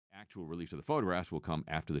actual release of the photographs will come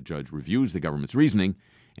after the judge reviews the government's reasoning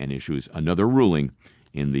and issues another ruling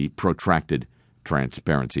in the protracted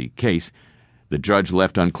transparency case. The judge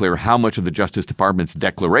left unclear how much of the Justice Department's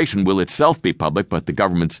declaration will itself be public, but the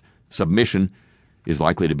government's submission is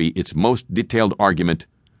likely to be its most detailed argument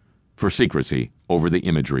for secrecy over the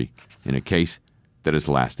imagery in a case that has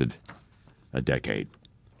lasted a decade.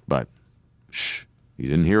 But, shh, you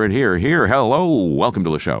didn't hear it here. Here, hello, welcome to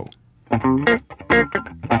the show.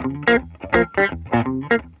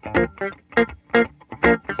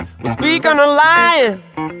 Well, speaking of lying,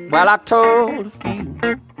 well, I told a few.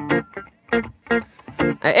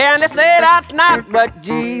 And they say that's not what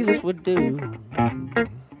Jesus would do.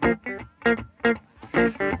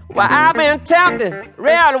 Well, I've been tempted,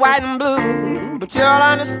 red, white, and blue, but you'll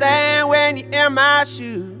understand when you're in my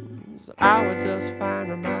shoes. I would just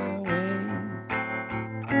find my way.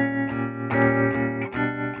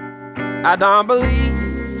 I don't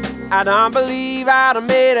believe I'd have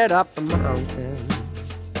made it up the mountain.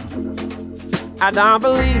 I don't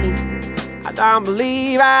believe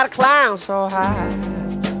I'd have climbed so high.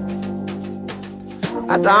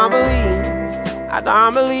 I don't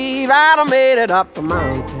believe I'd have made it up the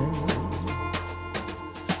mountain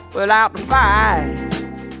without the fire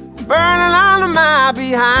burning under my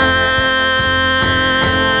behind.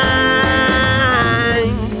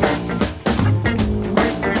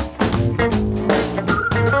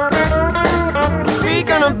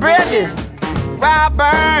 Speaking of bridges, where I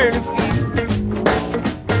burned a few.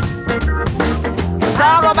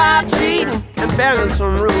 Talk about cheating and bending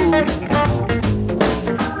some rules.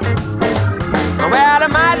 Well, it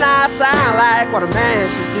might not sound like what a man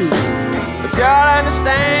should do, but you'll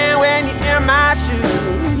understand when you're in my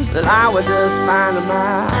shoes that I would just find my way.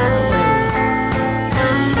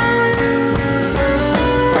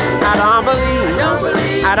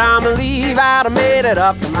 I don't believe I'd have made it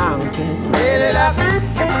up the mountain.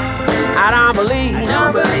 I don't believe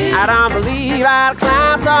I'd have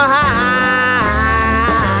climbed so high.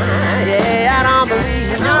 Yeah, I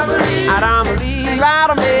don't believe I'd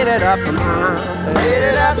have made it up the mountain.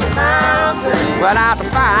 Without the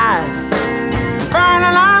fire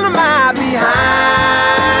burning under my behind.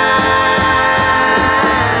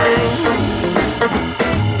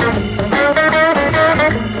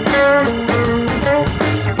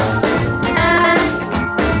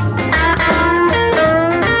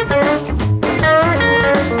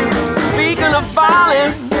 Speaking of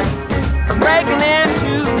falling, breaking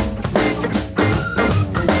into,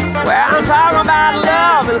 well, I'm talking about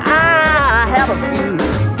love, and I have a few.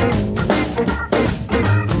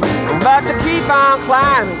 But to keep on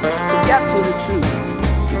climbing to get to the truth,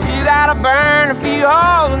 you gotta burn a few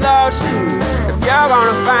holes in those shoes if you're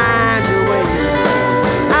gonna find your way.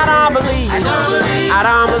 I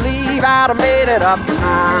don't believe I'd have made it up the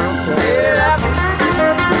mountain.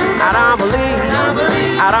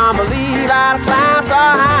 I don't believe I'd have climbed so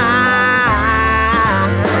high.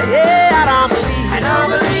 Yeah, I don't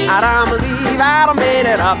believe I'd have made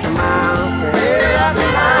it up the mountain.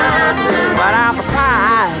 Without the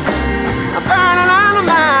fire burning under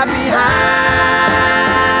my behind.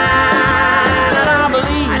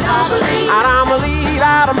 I don't believe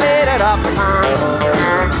I'd have made it up the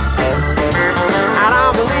mountain.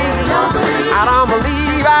 I don't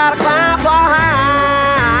believe I'd have climbed so high.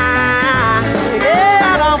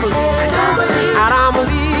 Yeah, I don't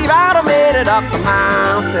believe I'd have made it up the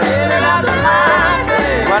mountain.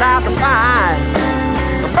 Without the fire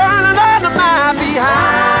burning under my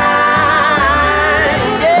behind.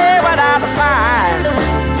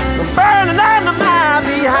 Burning under my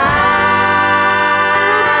behind.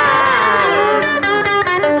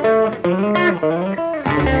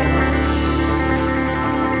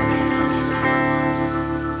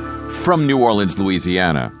 From New Orleans,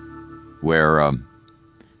 Louisiana, where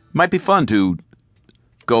might be fun to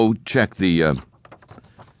go check the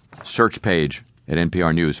search page at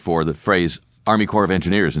NPR News for the phrase Army Corps of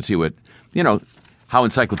Engineers and see what, how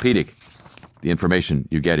encyclopedic the information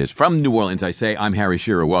you get is. From New Orleans, I say, I'm Harry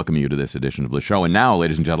Shearer, welcoming you to this edition of the show. And now,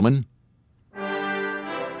 ladies and gentlemen,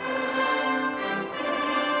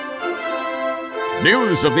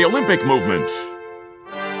 news of the Olympic movement.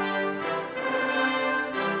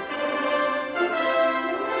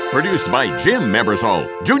 Produced by Jim Membersall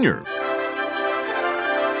Jr.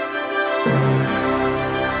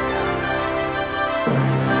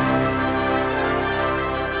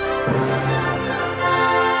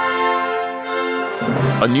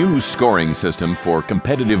 A new scoring system for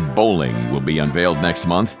competitive bowling will be unveiled next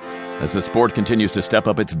month as the sport continues to step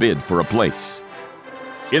up its bid for a place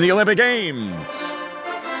in the Olympic Games.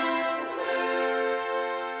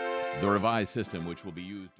 The revised system, which will be used